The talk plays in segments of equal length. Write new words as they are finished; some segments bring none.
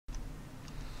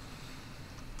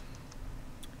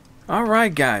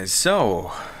Alright guys,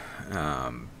 so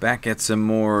back at some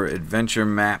more adventure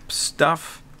map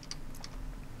stuff.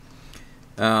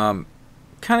 Kind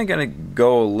of gonna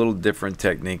go a little different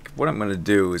technique. What I'm gonna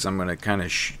do is I'm gonna kind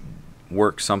of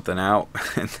work something out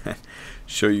and then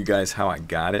show you guys how I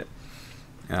got it.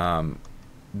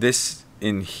 This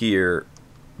in here,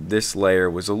 this layer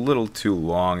was a little too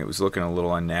long. It was looking a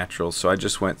little unnatural, so I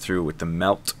just went through with the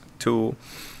melt tool,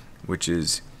 which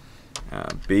is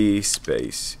B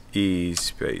space E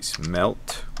space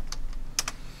melt,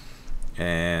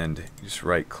 and just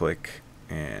right click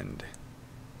and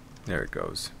there it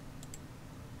goes.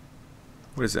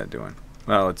 What is that doing?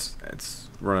 Well, it's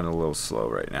running a little slow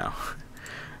right now.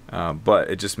 But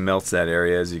it just melts that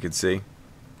area, as you can see,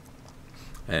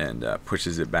 and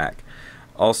pushes it back.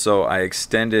 Also, I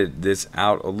extended this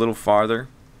out a little farther.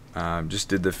 Just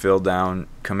did the fill down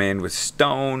command with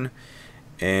stone,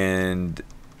 and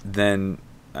then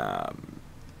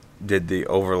did the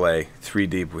overlay 3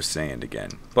 deep with sand again.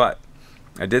 But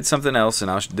I did something else, and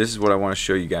this is what I want to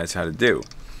show you guys how to do.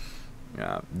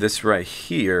 This right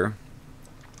here,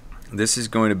 this is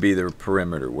going to be the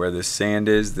perimeter where the sand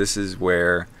is. This is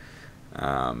where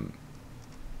we're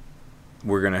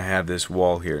going to have this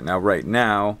wall here. Now right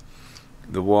now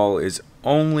the wall is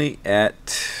only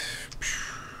at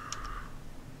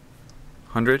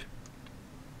 100,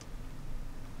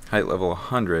 height level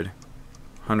 100,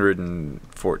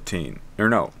 114, or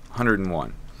no,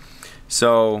 101.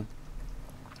 So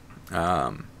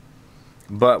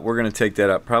but we're going to take that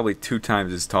up probably 2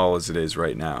 times as tall as it is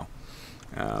right now.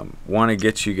 Want to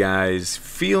get you guys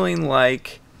feeling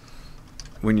like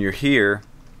when you're here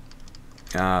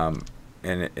and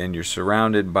you're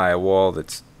surrounded by a wall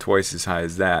that's twice as high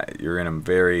as that, you're in a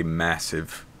very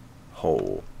massive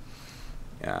hole.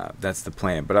 That's the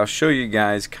plan, but I'll show you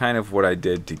guys kind of what I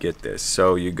did to get this.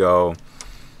 So you go,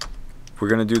 we're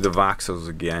going to do the voxels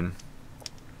again.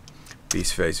 B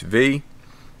space V,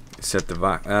 set the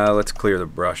let's clear the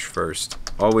brush first.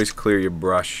 Always clear your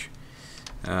brush.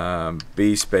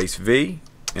 B space V,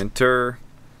 enter,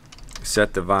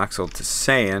 set the voxel to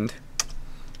sand,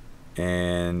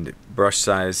 and brush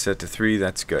size set to 3.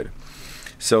 That's good.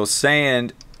 So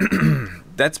sand,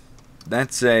 that's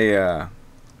a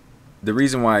the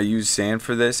reason why I use sand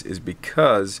for this is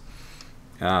because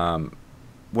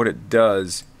what it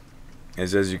does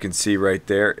is, as you can see right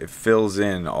there, it fills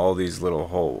in all these little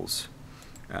holes.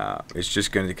 It's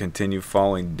just going to continue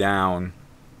falling down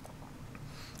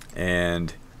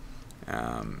and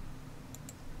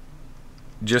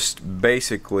just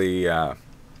basically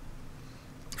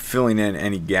filling in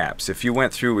any gaps. If you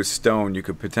went through with stone, you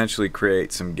could potentially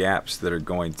create some gaps that are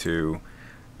going to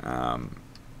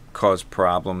cause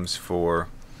problems for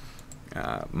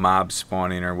mobs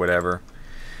spawning or whatever.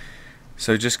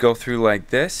 So just go through like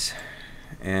this,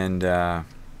 and I'll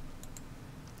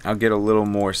get a little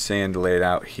more sand laid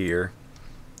out here,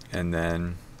 and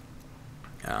then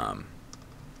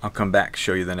I'll come back,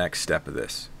 show you the next step of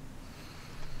this.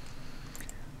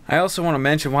 I also want to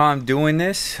mention while I'm doing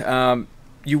this,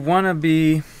 you want to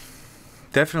be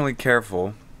definitely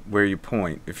careful where you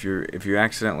point. If you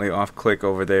accidentally off click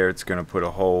over there, it's going to put a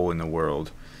hole in the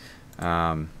world.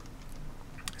 And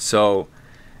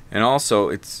also,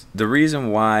 it's the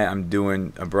reason why I'm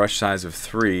doing a brush size of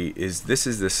 3 is this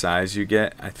is the size you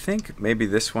get. I think maybe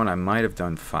this one I might have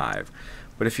done 5,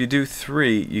 but if you do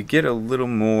 3, you get a little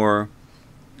more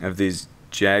of these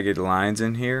jagged lines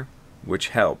in here, which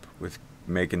help with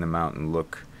making the mountain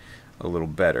look a little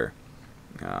better,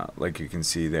 like you can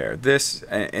see there. This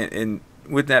and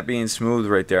with that being smooth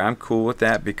right there, I'm cool with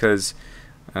that because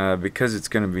it's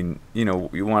going to be, you know,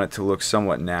 you want it to look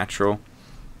somewhat natural.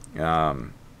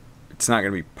 It's not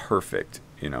going to be perfect,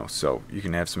 you know, so you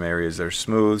can have some areas that are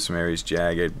smooth, some areas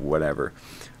jagged, whatever.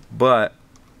 But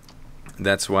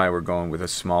that's why we're going with a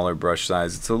smaller brush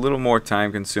size. It's a little more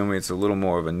time consuming, it's a little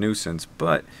more of a nuisance,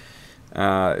 but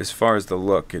as far as the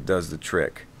look, it does the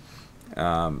trick.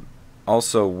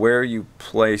 Also, where you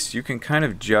place, you can kind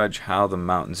of judge how the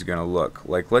mountain's going to look.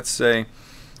 Like, let's say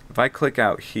if I click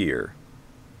out here,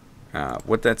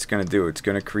 what that's going to do, it's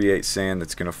going to create sand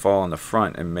that's going to fall on the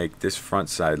front and make this front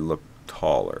side look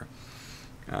taller.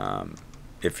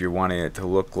 If you're wanting it to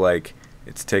look like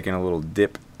it's taking a little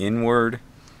dip inward,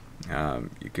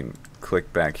 you can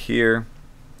click back here,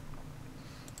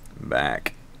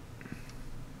 back,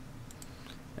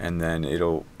 and then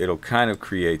it'll kind of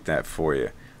create that for you.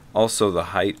 Also, the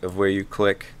height of where you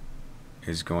click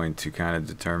is going to kind of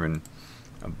determine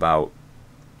about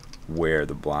where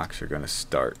the blocks are going to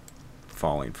start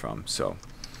falling from. So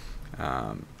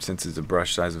since it's a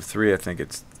brush size of 3, I think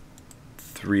it's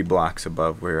 3 blocks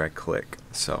above where I click.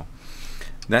 So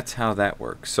that's how that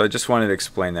works. So I just wanted to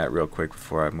explain that real quick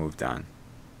before I moved on.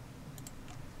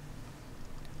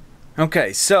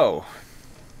 Okay, so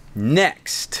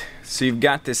next, so you've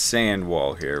got this sand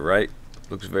wall here, right?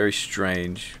 Looks very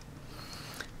strange.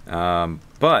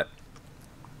 But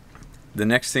the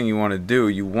next thing you want to do,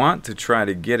 you want to try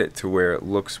to get it to where it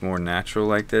looks more natural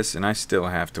like this. And I still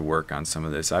have to work on some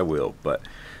of this. I will, but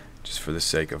just for the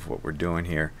sake of what we're doing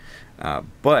here.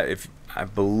 But if I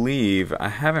believe, I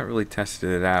haven't really tested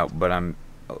it out, but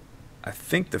I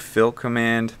think the fill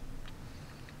command,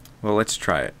 well, let's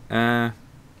try it.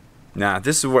 Nah,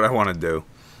 this is what I want to do.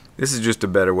 This is just a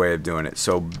better way of doing it.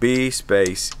 So B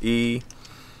space E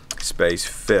space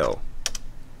fill.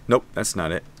 Nope, that's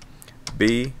not it.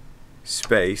 B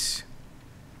space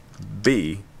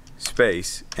B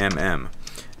space MM.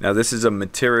 Now this is a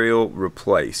material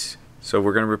replace. So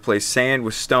we're going to replace sand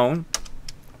with stone.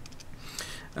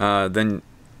 Then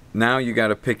now you got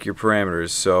to pick your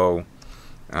parameters. So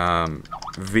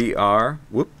VR,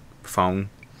 phone.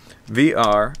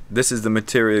 VR, this is the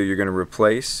material you're going to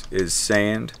replace, is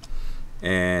sand,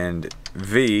 and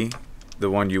V, the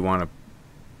one you want to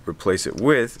replace it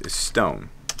with, is stone.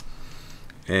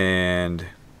 And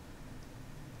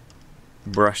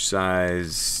brush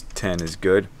size 10 is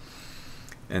good.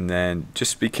 And then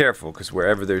just be careful, because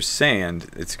wherever there's sand,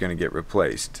 it's going to get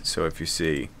replaced. So if you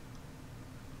see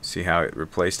how it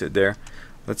replaced it there.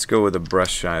 Let's go with a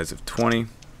brush size of 20.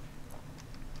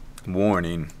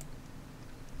 Warning.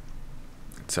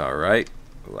 It's alright.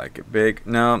 Like it big.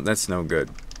 No, that's no good.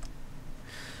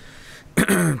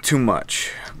 Too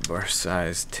much. Brush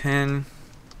size 10.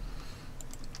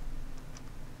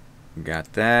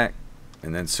 Got that.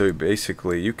 And then so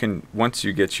basically you can, once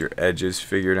you get your edges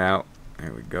figured out,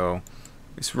 there we go.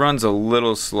 This runs a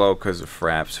little slow because of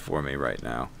fraps for me right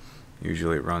now.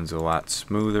 Usually it runs a lot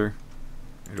smoother.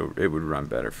 It would run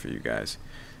better for you guys.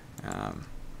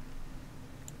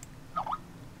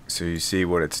 So you see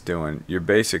what it's doing. You're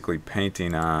basically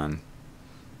painting on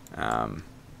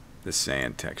the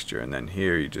sand texture, and then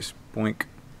here you just boink,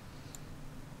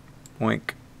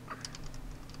 boink,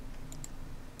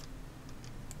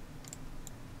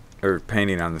 or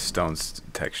painting on the stone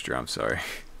texture. I'm sorry.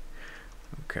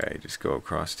 Okay, just go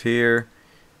across here.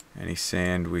 Any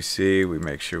sand we see, we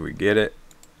make sure we get it.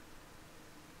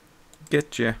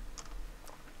 Getcha.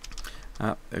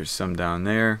 Oh, there's some down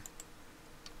there.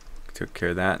 Took care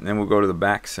of that. And then we'll go to the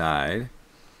back side.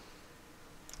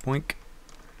 Boink.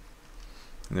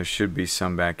 And there should be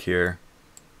some back here.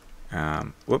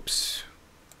 Whoops.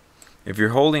 If you're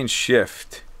holding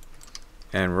shift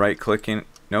and right clicking,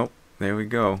 nope, there we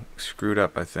go. Screwed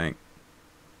up, I think.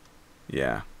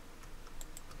 Yeah.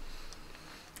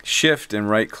 Shift and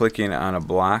right clicking on a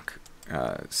block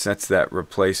sets that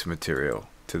replace material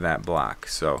to that block.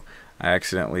 So I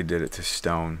accidentally did it to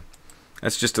stone.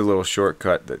 That's just a little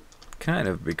shortcut that kind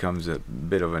of becomes a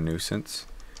bit of a nuisance.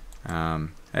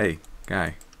 Hey,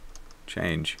 guy,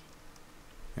 change.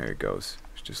 There it goes.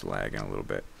 It's just lagging a little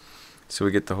bit. So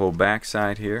we get the whole back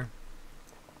side here.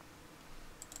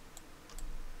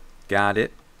 Got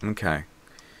it. Okay.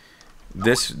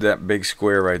 That big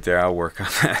square right there, I'll work on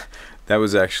that. That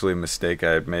was actually a mistake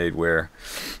I had made where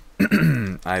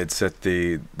I had set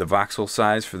the voxel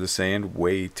size for the sand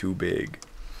way too big.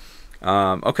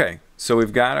 Okay, so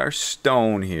we've got our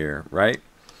stone here, right?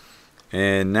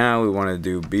 And now we want to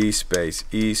do B space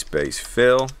E space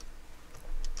fill.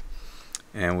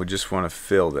 And we just want to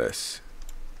fill this.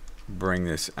 Bring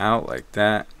this out like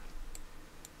that.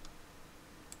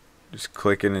 Just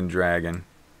clicking and dragging.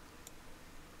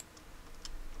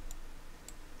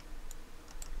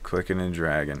 Clicking and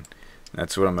dragging.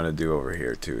 That's what I'm going to do over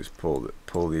here too, is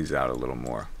pull these out a little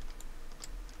more.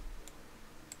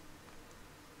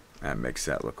 That makes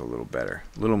that look a little better,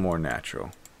 a little more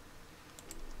natural.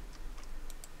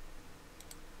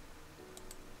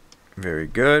 Very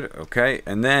good. Okay,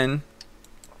 and then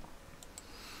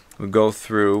we'll go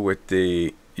through with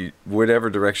the whatever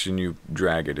direction you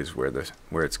drag it is where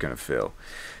it's going to fill.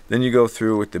 Then you go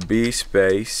through with the B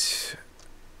space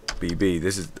BB.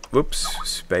 This is, whoops,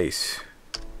 space.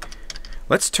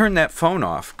 Let's turn that phone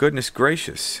off. Goodness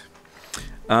gracious.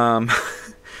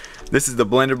 This is the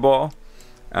blender ball,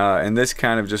 and this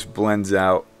kind of just blends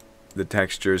out the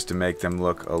textures to make them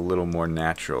look a little more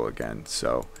natural again.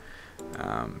 So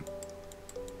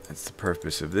that's the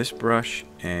purpose of this brush,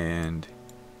 and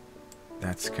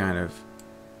that's kind of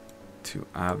too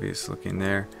obvious looking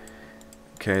there.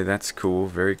 Okay, that's cool,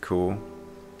 very cool.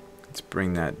 Let's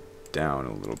bring that down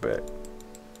a little bit.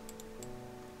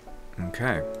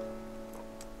 Okay.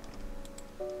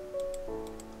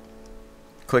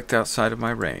 Clicked outside of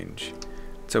my range.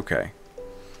 It's okay.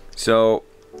 So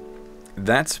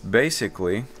that's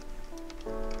basically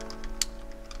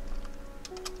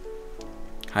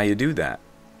how you do that.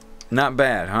 Not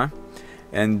bad, huh?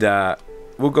 And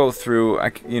we'll go through.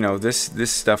 You know,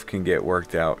 this stuff can get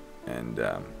worked out, and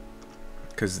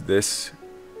because this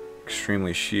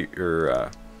extremely sheer,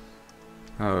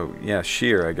 oh yeah,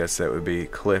 sheer. I guess that would be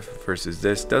cliff versus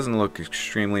this. Doesn't look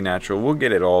extremely natural. We'll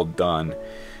get it all done,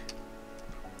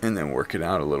 and then work it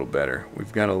out a little better.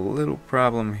 We've got a little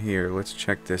problem here. Let's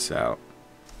check this out.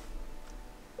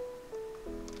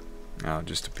 Oh,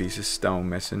 just a piece of stone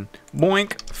missing.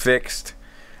 Boink! Fixed.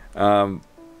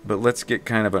 But let's get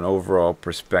kind of an overall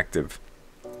perspective.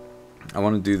 I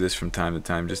want to do this from time to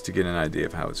time just to get an idea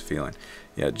of how it's feeling.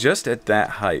 Yeah, just at that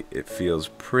height, it feels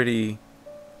pretty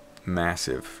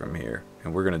massive from here.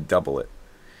 And we're going to double it.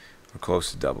 We're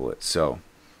close to double it. So,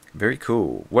 very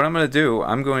cool. What I'm going to do,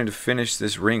 I'm going to finish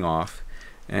this ring off.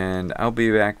 And I'll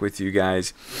be back with you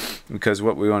guys. Because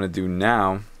what we want to do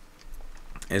now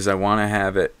is I want to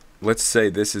have it, let's say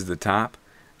this is the top.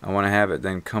 I want to have it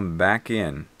then come back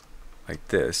in like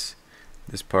this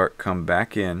part come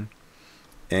back in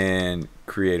and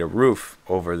create a roof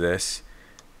over this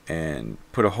and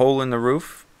put a hole in the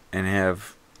roof and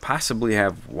possibly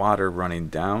have water running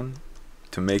down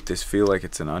to make this feel like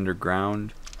it's an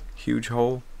underground huge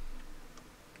hole.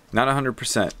 Not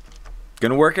 100%.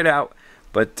 Gonna work it out,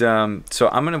 but so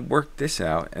I'm gonna work this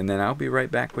out and then I'll be right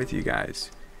back with you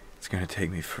guys. It's gonna take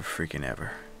me for freaking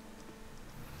ever.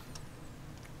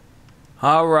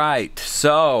 Alright,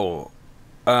 so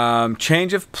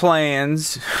change of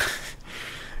plans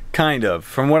kind of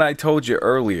from what I told you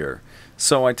earlier.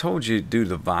 So I told you to do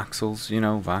the voxels. You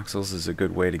know, voxels is a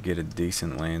good way to get a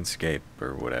decent landscape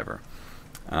or whatever.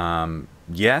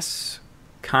 Yes,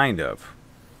 kind of.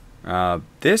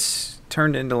 This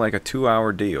turned into like a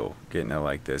 2-hour deal getting it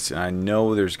like this, and I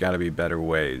know there's got to be better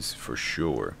ways for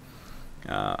sure.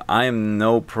 I am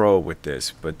no pro with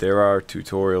this, but there are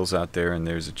tutorials out there and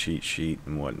there's a cheat sheet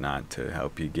and whatnot to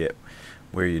help you get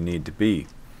where you need to be.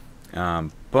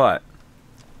 But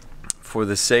for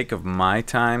the sake of my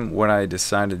time, what I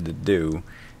decided to do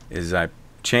is I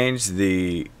changed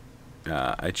it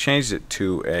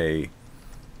to a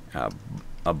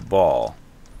ball.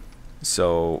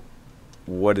 So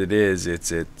what it is,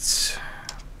 it's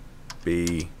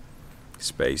B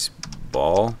space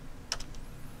ball.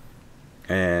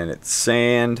 And it's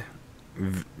sand.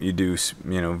 You do,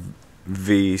 you know,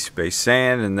 V space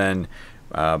sand, and then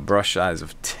brush size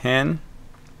of 10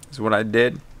 is what I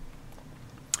did.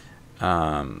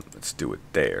 Let's do it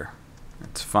there.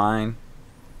 That's fine.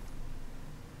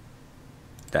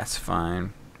 That's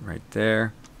fine right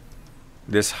there.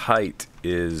 This height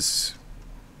is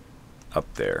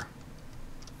up there.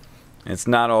 It's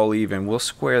not all even. We'll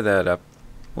square that up.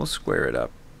 We'll square it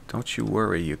up. Don't you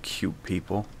worry, you cute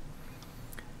people.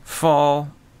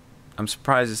 Fall. I'm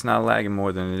surprised it's not lagging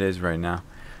more than it is right now.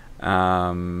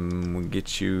 We'll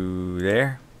get you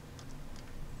there.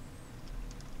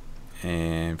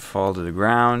 And fall to the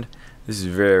ground. This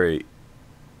is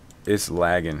it's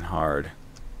lagging hard.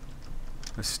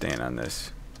 Let's stand on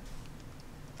this.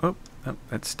 Oh,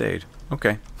 that stayed.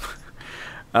 Okay.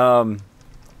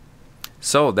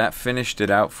 So that finished it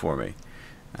out for me.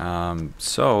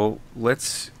 So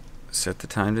let's set the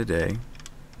time today.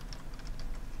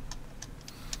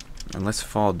 And let's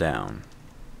fall down.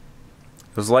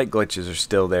 Those light glitches are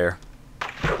still there.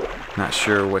 Not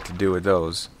sure what to do with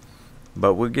those.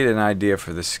 But we'll get an idea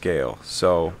for the scale.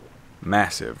 So,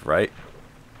 massive, right?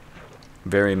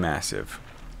 Very massive.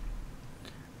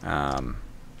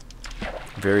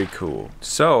 Very cool.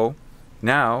 So,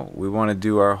 now we want to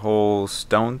do our whole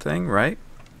stone thing, right?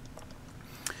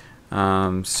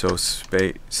 So,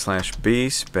 /B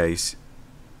space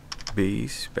B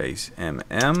space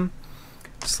MM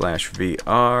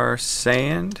 /VR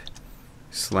sand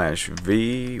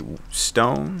 /V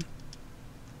stone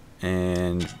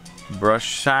and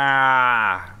brush.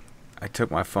 I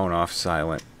took my phone off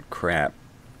silent. Crap.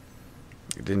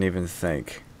 I didn't even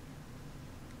think.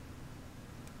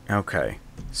 Okay,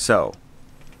 so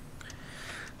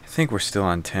I think we're still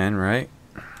on 10, right?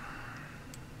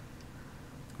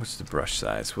 What's the brush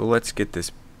size? Well, let's get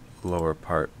this lower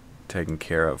part taken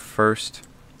care of first.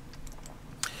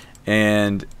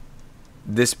 And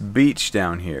this beach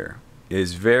down here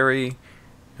is very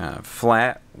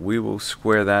flat. We will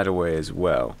square that away as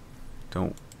well.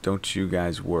 Don't you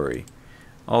guys worry.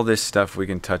 All this stuff we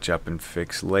can touch up and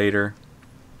fix later.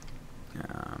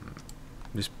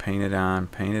 Just paint it on,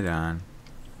 paint it on.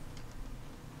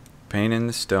 Paint in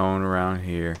the stone around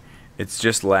here. It's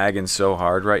just lagging so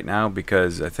hard right now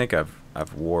because I think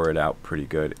I've wore it out pretty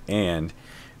good. And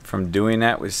from doing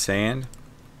that with sand,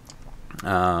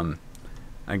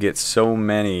 I get so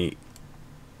many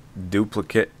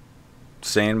duplicate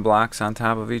sand blocks on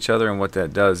top of each other, and what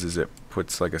that does is it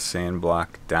puts like a sand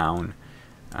block down.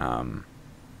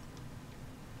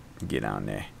 Get on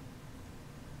there.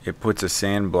 It puts a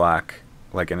sand block,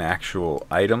 like an actual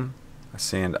item, a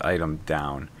sand item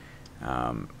down.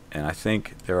 And I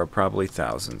think there are probably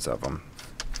thousands of them.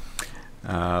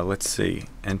 Let's see.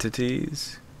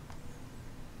 Entities.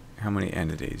 How many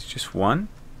entities? Just one?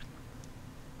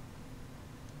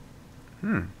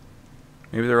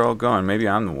 Maybe they're all gone. Maybe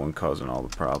I'm the one causing all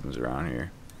the problems around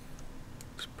here.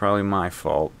 It's probably my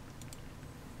fault.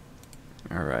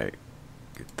 Alright.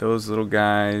 Get those little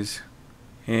guys.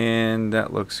 And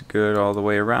that looks good all the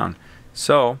way around.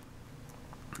 So,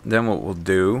 then what we'll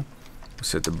do, we'll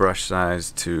set the brush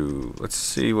size to, let's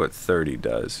see what 30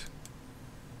 does.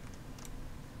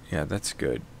 Yeah, that's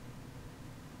good.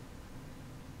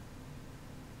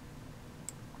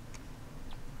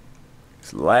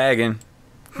 It's lagging.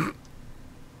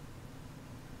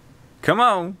 Come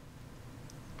on.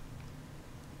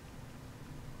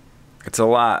 It's a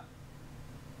lot.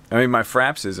 I mean, my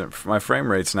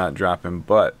frame rate's not dropping,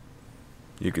 but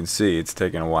you can see it's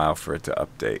taking a while for it to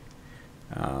update.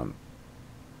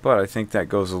 But I think that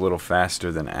goes a little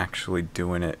faster than actually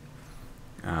doing it.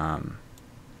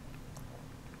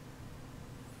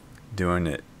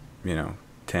 You know,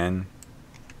 10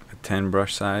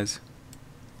 brush size.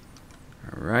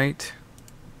 All right,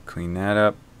 clean that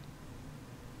up.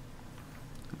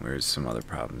 Where's some other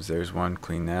problems? There's one.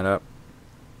 Clean that up.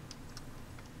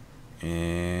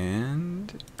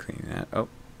 And clean that. Oh,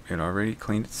 it already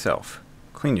cleaned itself.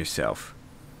 Clean yourself.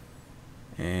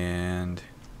 And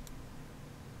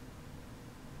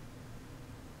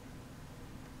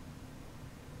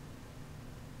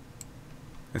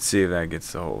let's see if that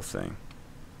gets the whole thing.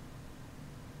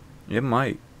 It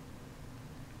might.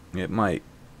 It might.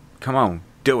 Come on,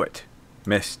 do it.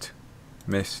 Missed.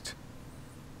 Missed.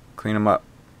 Clean them up.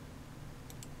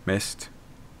 Missed.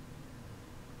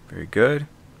 Very good.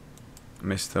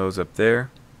 Missed those up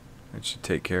there. That should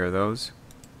take care of those.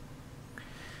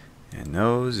 And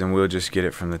those, and we'll just get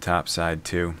it from the top side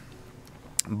too.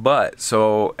 But,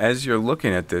 so as you're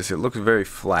looking at this, it looks very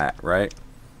flat, right?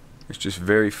 It's just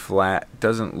very flat.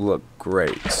 Doesn't look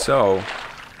great. So,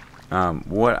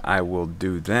 what I will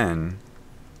do then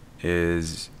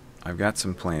is, I've got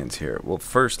some plans here. Well,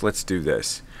 first let's do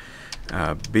this.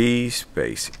 B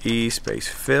space E space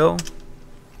fill.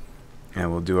 And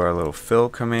we'll do our little fill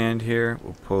command here.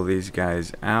 We'll pull these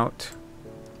guys out.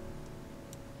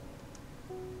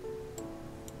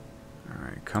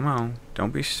 Alright, come on.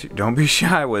 Don't be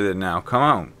shy with it now. Come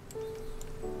on.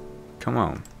 Come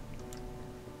on.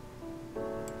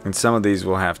 And some of these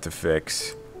we'll have to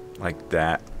fix. Like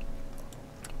that.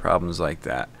 Problems like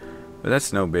that. But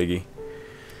that's no biggie.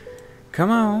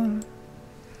 Come on.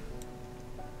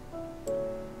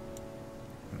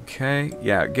 Okay,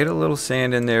 yeah, get a little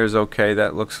sand in there is okay.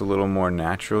 That looks a little more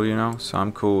natural, you know, so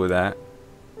I'm cool with that.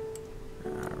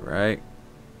 Alright.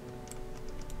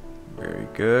 Very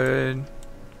good.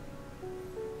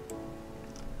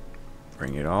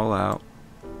 Bring it all out.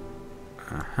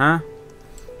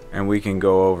 And we can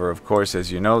go over, of course, as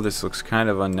you know, this looks kind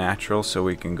of unnatural, so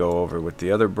we can go over with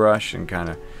the other brush and kind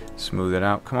of smooth it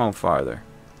out. Come on, farther.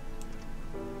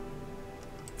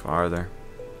 Farther.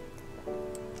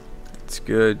 It's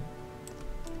good.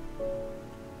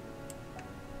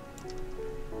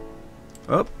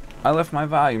 Oh, I left my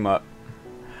volume up.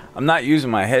 I'm not using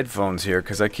my headphones here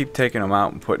because I keep taking them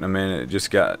out and putting them in, and it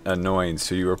just got annoying.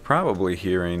 So you were probably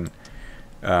hearing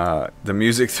the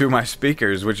music through my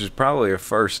speakers, which is probably a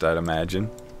first, I'd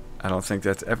imagine. I don't think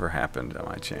that's ever happened on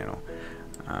my channel.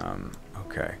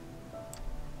 Okay.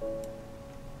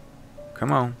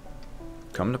 Come on.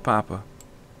 Come to Papa.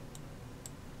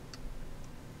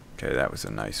 Okay, that was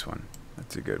a nice one.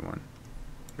 That's a good one.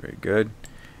 Very good.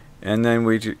 And then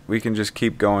we can just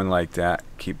keep going like that.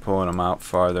 Keep pulling them out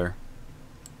farther.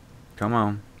 Come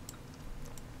on.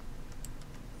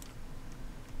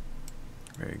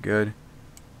 Very good.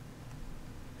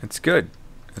 It's good.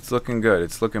 It's looking good.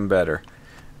 It's looking better.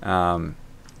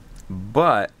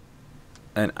 But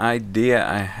an idea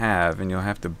I have, and you'll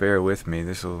have to bear with me,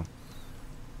 this will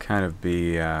kind of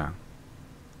be a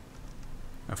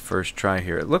first try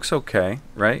here. It looks okay,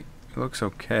 right? It looks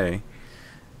okay.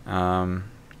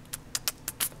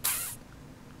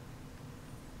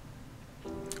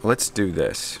 Let's do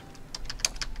this.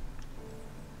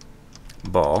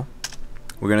 Ball.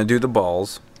 We're going to do the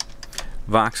balls.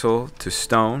 Voxel to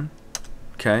stone.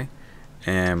 Okay.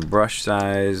 And brush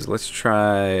size, let's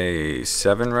try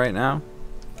 7 right now.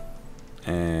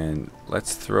 And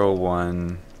let's throw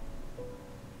one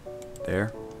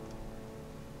there.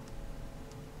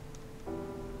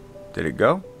 Did it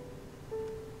go?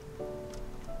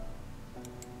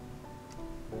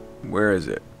 Where is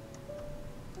it?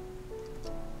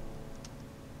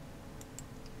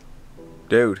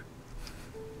 Dude.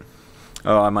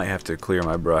 Oh, I might have to clear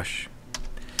my brush.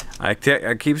 I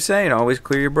keep saying, always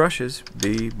clear your brushes.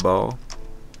 V, ball.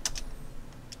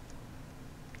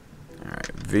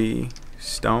 Alright, V,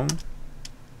 stone.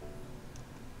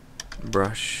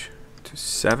 Brush to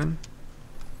 7.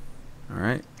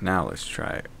 Alright, now let's try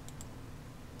it.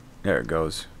 There it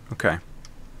goes. Okay.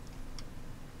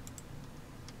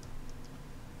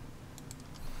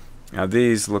 Now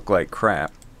these look like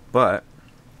crap, but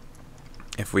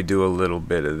if we do a little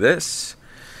bit of this,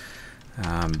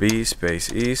 B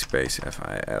space E space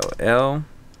FILL,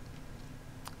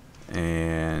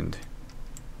 and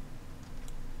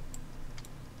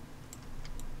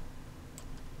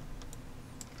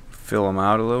fill them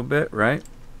out a little bit, right?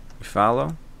 You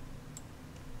follow?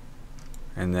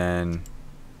 And then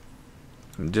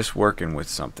I'm just working with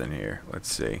something here.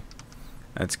 Let's see.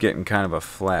 That's getting kind of a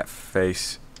flat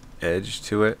face edge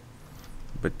to it.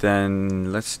 But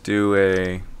then let's do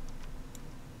a...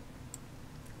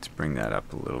 Let's bring that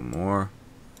up a little more.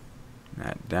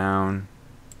 That down.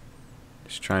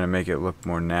 Just trying to make it look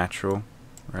more natural,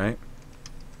 right?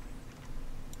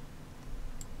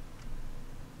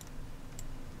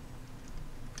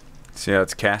 See how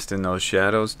it's casting those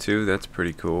shadows too? That's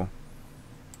pretty cool.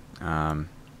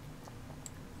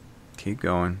 Keep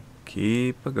going.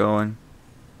 Keep going.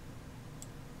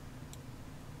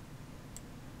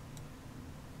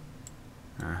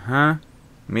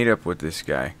 Meet up with this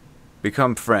guy.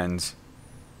 Become friends.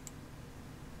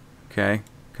 Okay.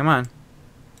 Come on.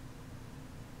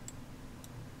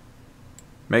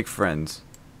 Make friends.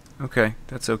 Okay.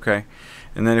 That's okay.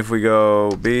 And then if we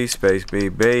go B space B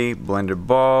B blender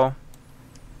ball.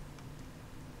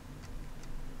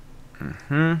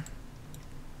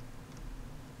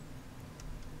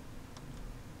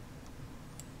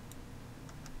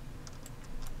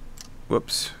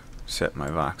 Whoops. Set my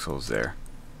voxels there.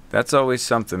 That's always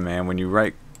something, man. When you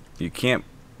write, you can't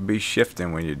be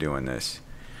shifting when you're doing this.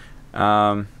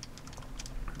 Let's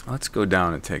go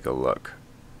down and take a look.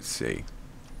 Let's see.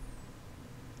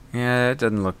 Yeah, that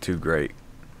doesn't look too great.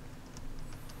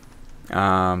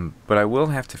 But I will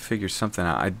have to figure something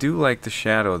out. I do like the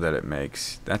shadow that it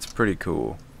makes. That's pretty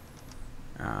cool.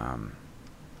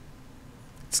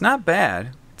 It's not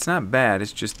bad. It's not bad.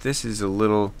 It's just this is a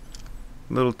little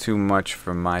too much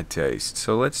for my taste.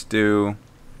 So let's do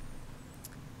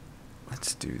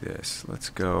this. Let's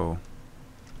go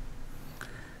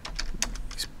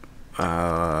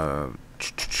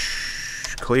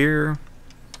clear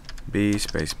B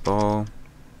space ball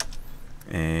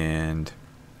and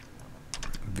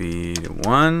V to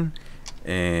 1,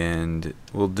 and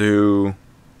we'll do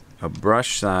a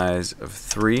brush size of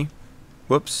 3.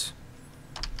 Whoops.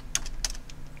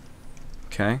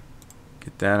 Okay,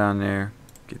 get that on there,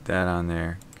 get that on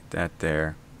there, get that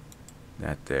there,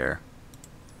 that there.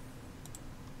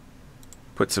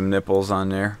 Put some nipples on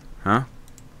there, huh?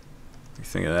 What do you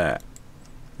think of that?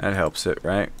 That helps it,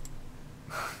 right?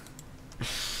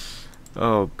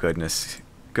 Oh goodness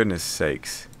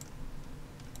sakes.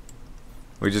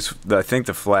 I think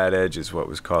the flat edge is what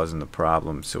was causing the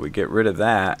problem, so we get rid of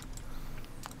that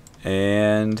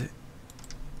and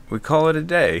we call it a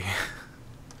day.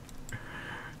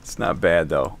 It's not bad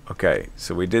though. Okay,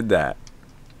 so we did that.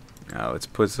 Now let's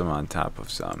put some on top of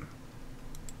some.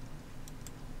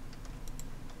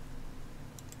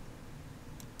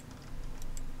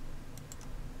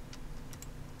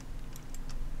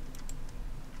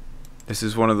 This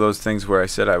is one of those things where I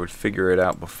said I would figure it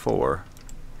out before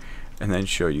and then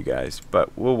show you guys, but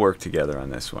we'll work together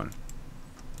on this one.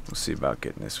 We'll see about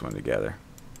getting this one together.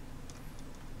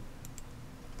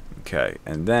 Okay,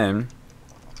 and then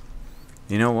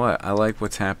you know what? I like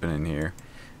what's happening here.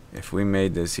 If we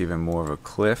made this even more of a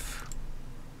cliff.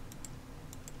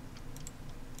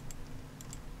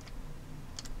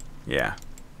 Yeah.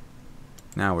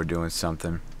 Now we're doing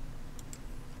something.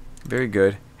 Very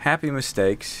good. Happy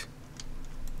mistakes.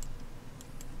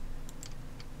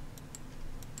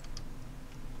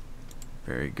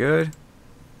 Very good.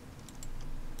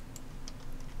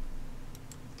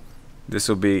 This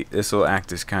will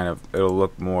act as kind of, it'll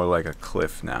look more like a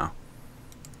cliff now.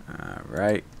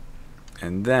 Alright.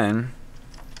 And then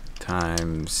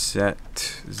time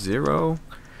set 0.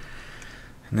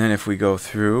 And then if we go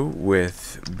through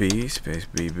with B space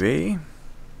BB,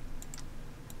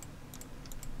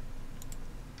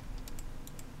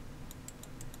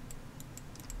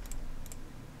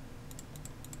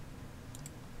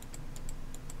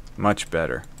 Much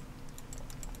better.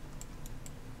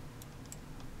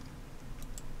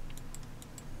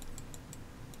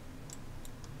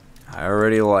 I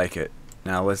already like it.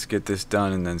 Now let's get this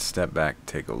done and then step back and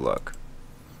take a look.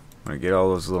 I'm going to get all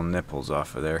those little nipples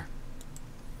off of there.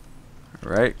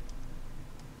 Alright.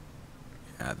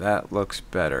 Yeah, that looks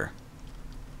better.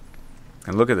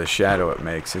 And look at the shadow it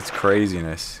makes. It's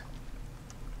craziness.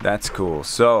 That's cool.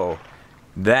 So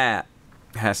that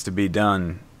has to be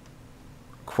done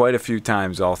quite a few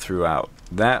times all throughout.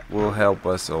 That will help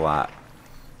us a lot.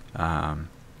 But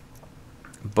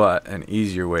an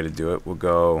easier way to do it will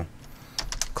go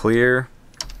clear,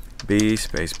 B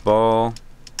space ball,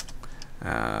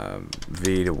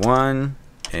 V to 1,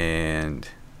 and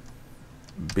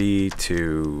B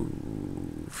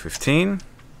to 15.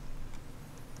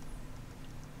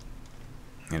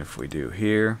 And if we do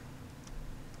here,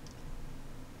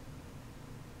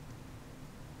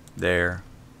 there,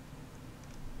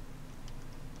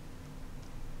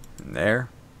 and there,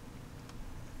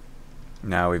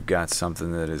 now we've got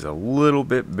something that is a little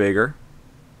bit bigger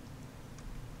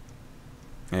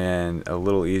and a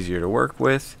little easier to work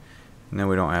with, and then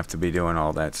we don't have to be doing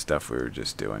all that stuff we were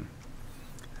just doing.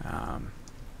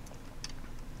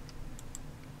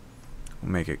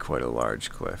 We'll make it quite a large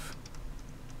cliff.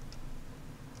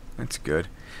 That's good.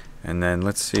 And then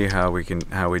let's see how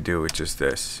we do with just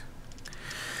this.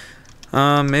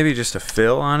 Maybe just a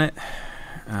fill on it.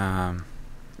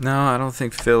 No, I don't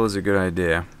think fill is a good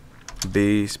idea.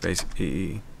 B space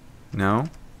E. No.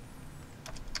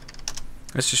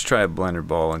 Let's just try a blender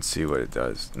ball and see what it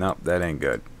does. Nope, that ain't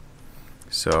good.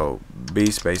 So B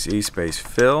space E space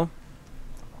fill.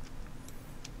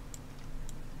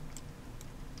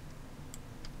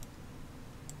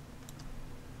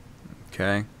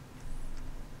 Okay.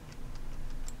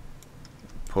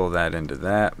 Pull that into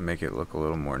that, make it look a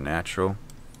little more natural.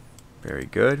 Very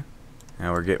good.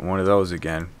 Now we're getting one of those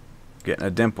again. Getting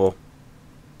a dimple.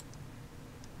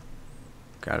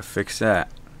 Gotta fix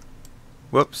that.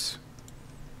 Whoops.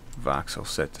 Voxel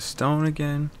set to stone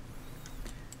again.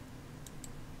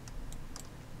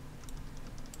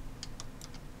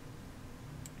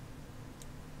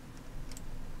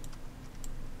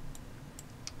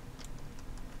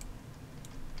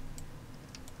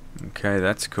 Okay,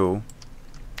 that's cool.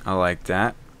 I like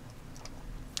that.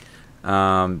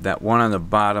 That one on the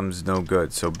bottom's no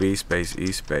good, so B space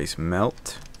E space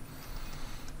melt.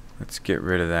 Let's get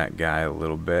rid of that guy a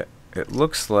little bit. It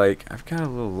looks like I've got a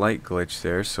little light glitch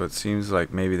there, so it seems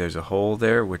like maybe there's a hole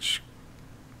there, which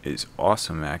is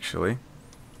awesome actually.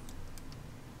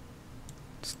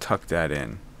 Let's tuck that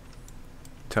in.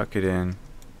 Tuck it in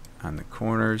on the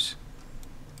corners.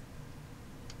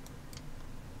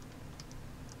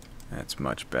 That's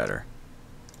much better.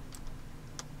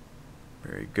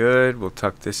 Very good. We'll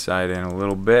tuck this side in a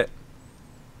little bit.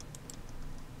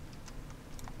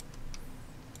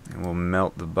 And we'll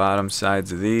melt the bottom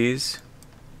sides of these.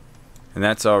 And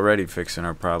that's already fixing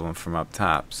our problem from up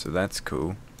top, so that's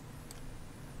cool.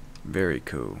 Very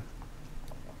cool.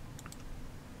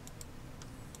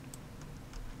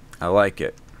 I like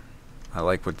it. I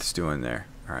like what it's doing there.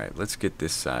 Alright, let's get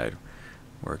this side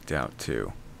worked out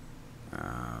too.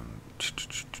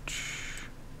 It's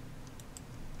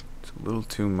a little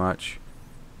too much.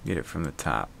 Get it from the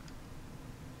top.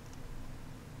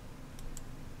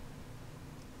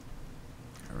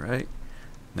 Alright.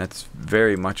 That's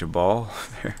very much a ball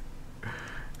there.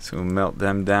 So we'll melt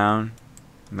them down.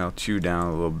 Melt you down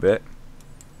a little bit.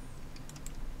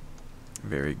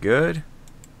 Very good.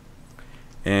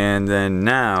 And then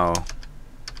now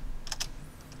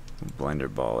we'll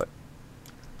blender ball it.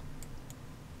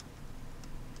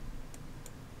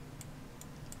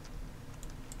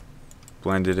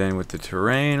 Blend it in with the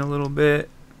terrain a little bit.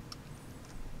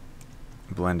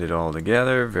 Blend it all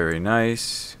together. Very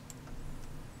nice.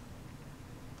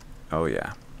 Oh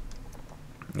yeah.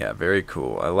 Yeah, very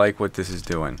cool. I like what this is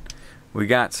doing. We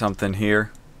got something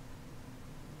here.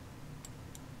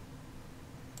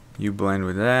 You blend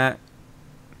with that.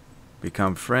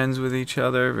 Become friends with each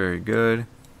other. Very good.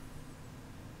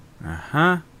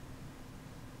 I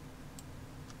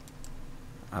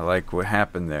like what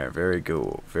happened there. Very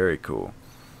cool. Very cool.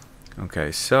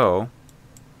 Okay, so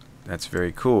that's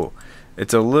very cool.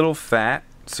 It's a little fat,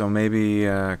 so maybe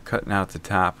cutting out the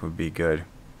top would be good.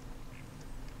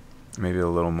 Maybe a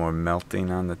little more melting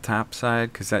on the top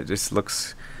side, because that just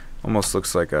looks, almost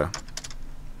looks like a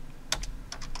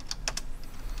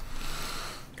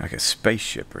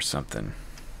spaceship or something.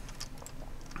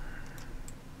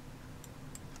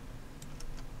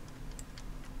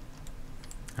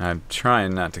 I'm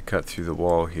trying not to cut through the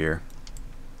wall here.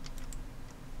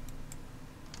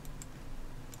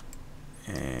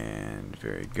 And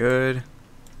very good.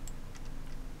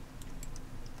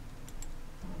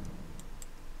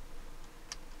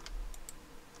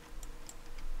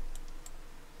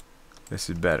 This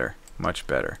is better, much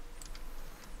better.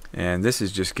 And this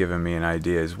is just giving me an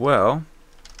idea as well.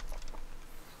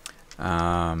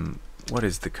 What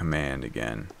is the command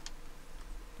again?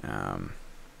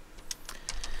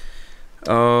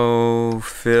 Oh,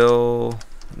 fill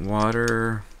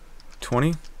water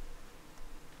 20.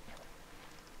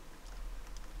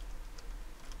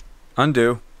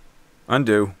 Undo.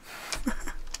 Undo.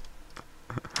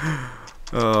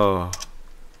 Oh.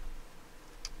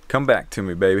 Come back to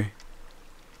me, baby.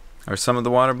 Are some of the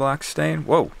water blocks staying?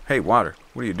 Whoa. Hey, water.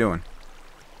 What are you doing?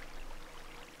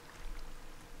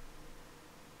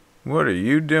 What are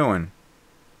you doing?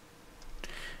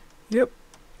 Yep.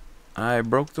 I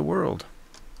broke the world.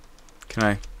 Can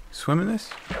I swim in this?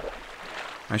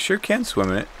 I sure can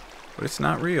swim in it, but it's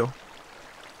not real.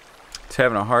 It's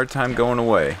having a hard time going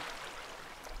away.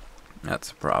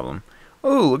 That's a problem.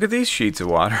 Oh, look at these sheets of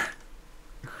water.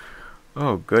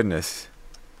 Oh, goodness.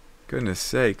 Goodness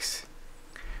sakes.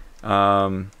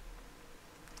 Let's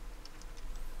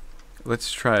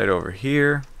try it over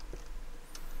here.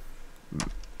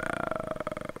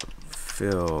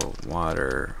 Fill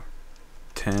water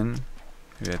 10.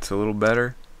 Maybe that's a little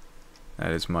better.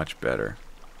 That is much better.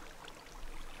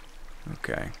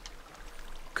 Okay.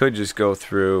 Could just go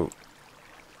through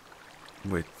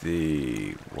with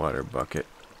the water bucket.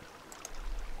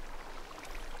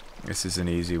 This is an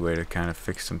easy way to kind of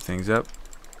fix some things up.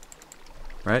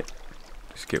 Right?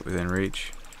 Just get within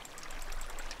reach.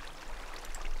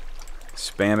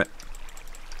 Spam it.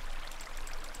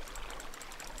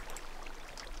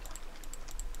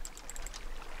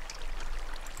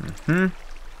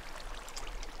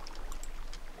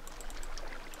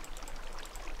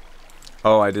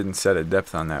 Oh, I didn't set a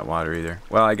depth on that water either.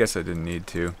 Well, I guess I didn't need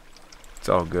to. It's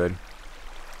all good.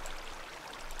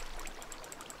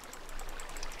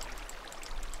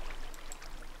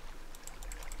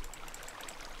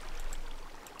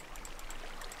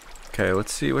 Okay,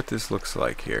 let's see what this looks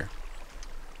like here.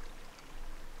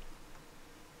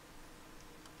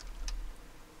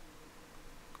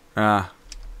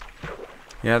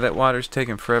 Yeah, that water's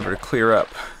taking forever to clear up.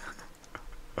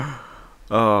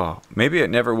 Oh, maybe it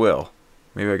never will.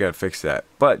 Maybe I gotta fix that.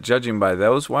 But judging by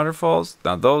those waterfalls,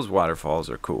 now those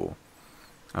waterfalls are cool.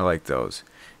 I like those.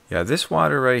 Yeah, this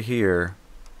water right here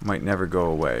might never go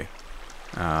away.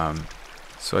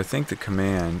 So I think the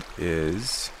command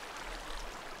is...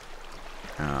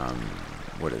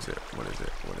 what is it? What is it?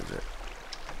 What is it?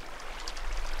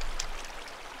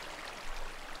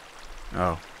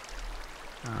 Oh.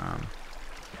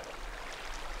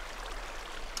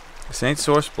 This ain't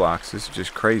source blocks. This is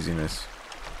just craziness.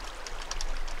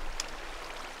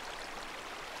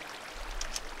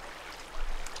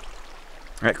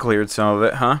 That cleared some of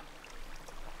it, huh?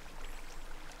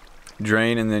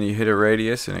 Drain and then you hit a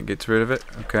radius and it gets rid of it.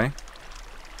 Okay.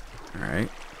 Alright.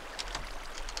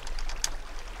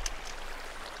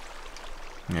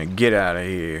 Yeah, get out of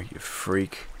here, you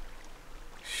freak.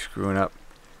 Screwing up.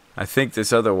 I think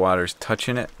this other water's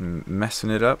touching it and messing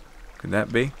it up. Could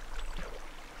that be?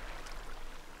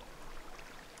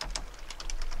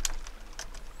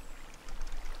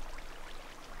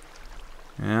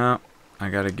 Yeah, I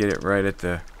gotta get it right at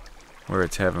the where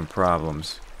it's having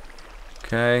problems.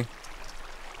 Okay.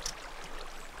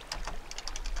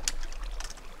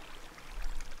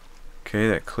 Okay,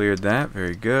 that cleared that.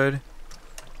 Very good.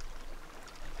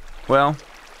 Well,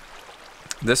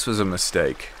 this was a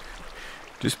mistake.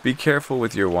 Just be careful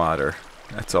with your water.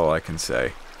 That's all I can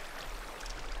say.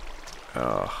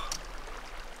 Oh.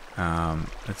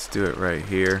 Let's do it right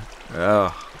here.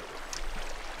 Oh.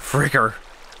 Fricker.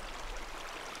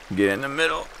 Get in the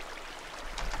middle.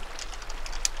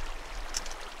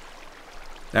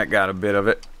 That got a bit of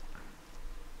it.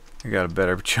 I got a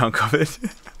better chunk of it.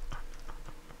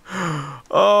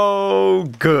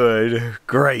 Oh, good.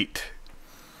 Great.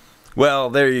 Well,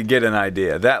 there you get an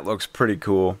idea. That looks pretty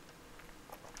cool.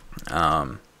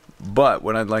 But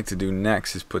what I'd like to do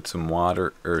next is put some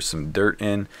water or some dirt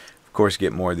in. Of course,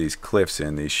 get more of these cliffs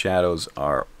in. These shadows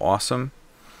are awesome.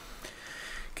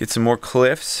 Get some more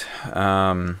cliffs.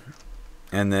 And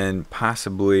then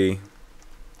possibly,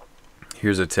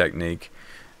 here's a technique.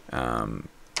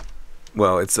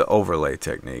 Well, it's the overlay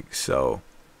technique. So,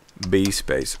 B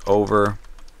space over.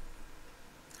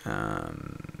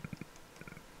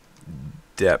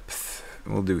 Depth.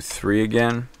 We'll do 3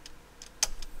 again.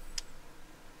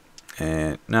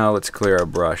 And now let's clear our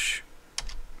brush.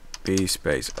 B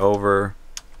space over.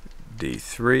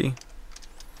 D3.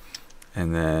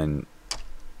 And then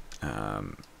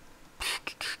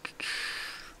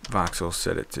Voxel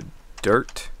set it to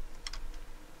dirt.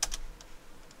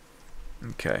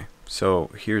 Okay,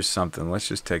 so here's something. Let's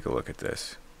just take a look at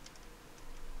this.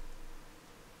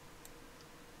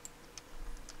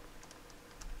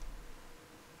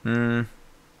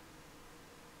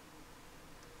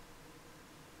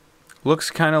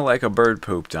 Looks kind of like a bird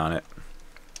pooped on it.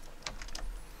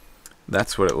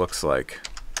 That's what it looks like.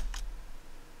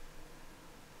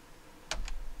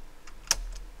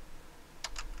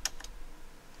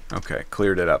 Okay,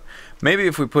 cleared it up. Maybe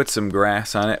if we put some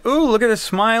grass on it. Ooh, look at the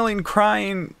smiling,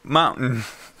 crying mountain.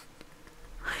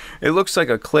 It looks like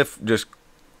a cliff just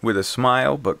with a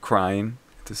smile, but crying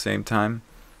at the same time.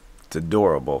 It's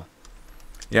adorable.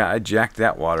 Yeah, I jacked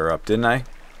that water up, didn't I?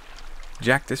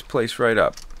 Jacked this place right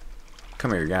up.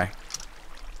 Come here, guy.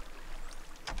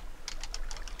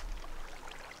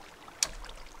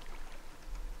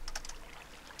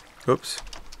 Oops.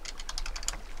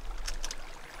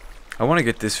 I want to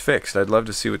get this fixed. I'd love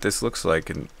to see what this looks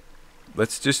like. And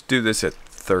let's just do this at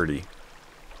 30.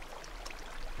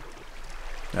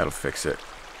 That'll fix it.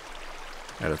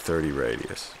 At a 30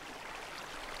 radius.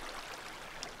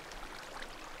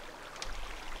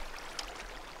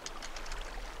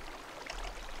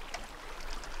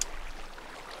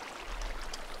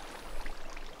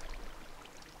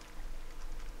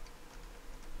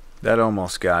 That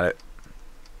almost got it.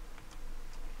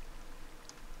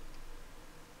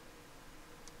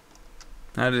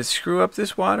 Now, did it screw up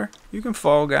this water? You can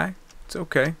fall, guy. It's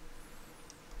okay.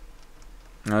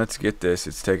 Now, let's get this.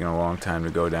 It's taking a long time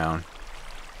to go down.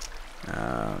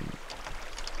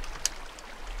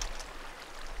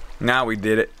 Now we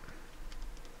did it.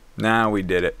 Now we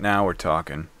did it. Now we're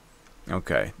talking.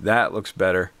 Okay, that looks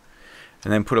better.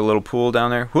 And then put a little pool down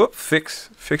there. Whoop, fix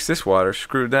this water.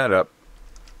 Screwed that up.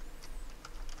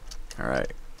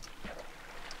 Alright.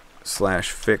 /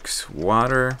 fix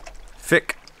water.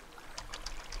 Fic.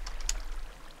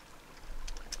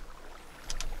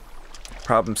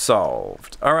 Problem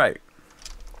solved. Alright.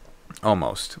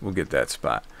 Almost. We'll get that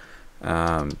spot.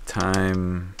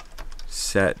 Time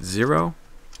set 0.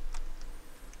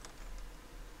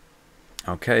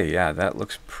 Okay, yeah, that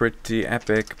looks pretty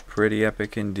epic. Pretty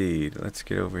epic indeed. Let's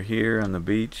get over here on the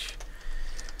beach.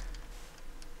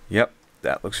 Yep,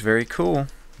 that looks very cool.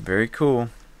 Very cool.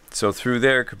 So through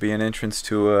there could be an entrance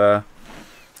to a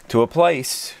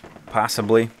place,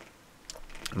 possibly.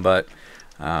 But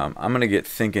I'm going to get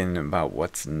thinking about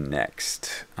what's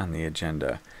next on the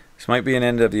agenda. This might be an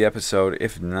end of the episode.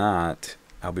 If not,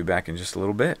 I'll be back in just a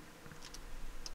little bit.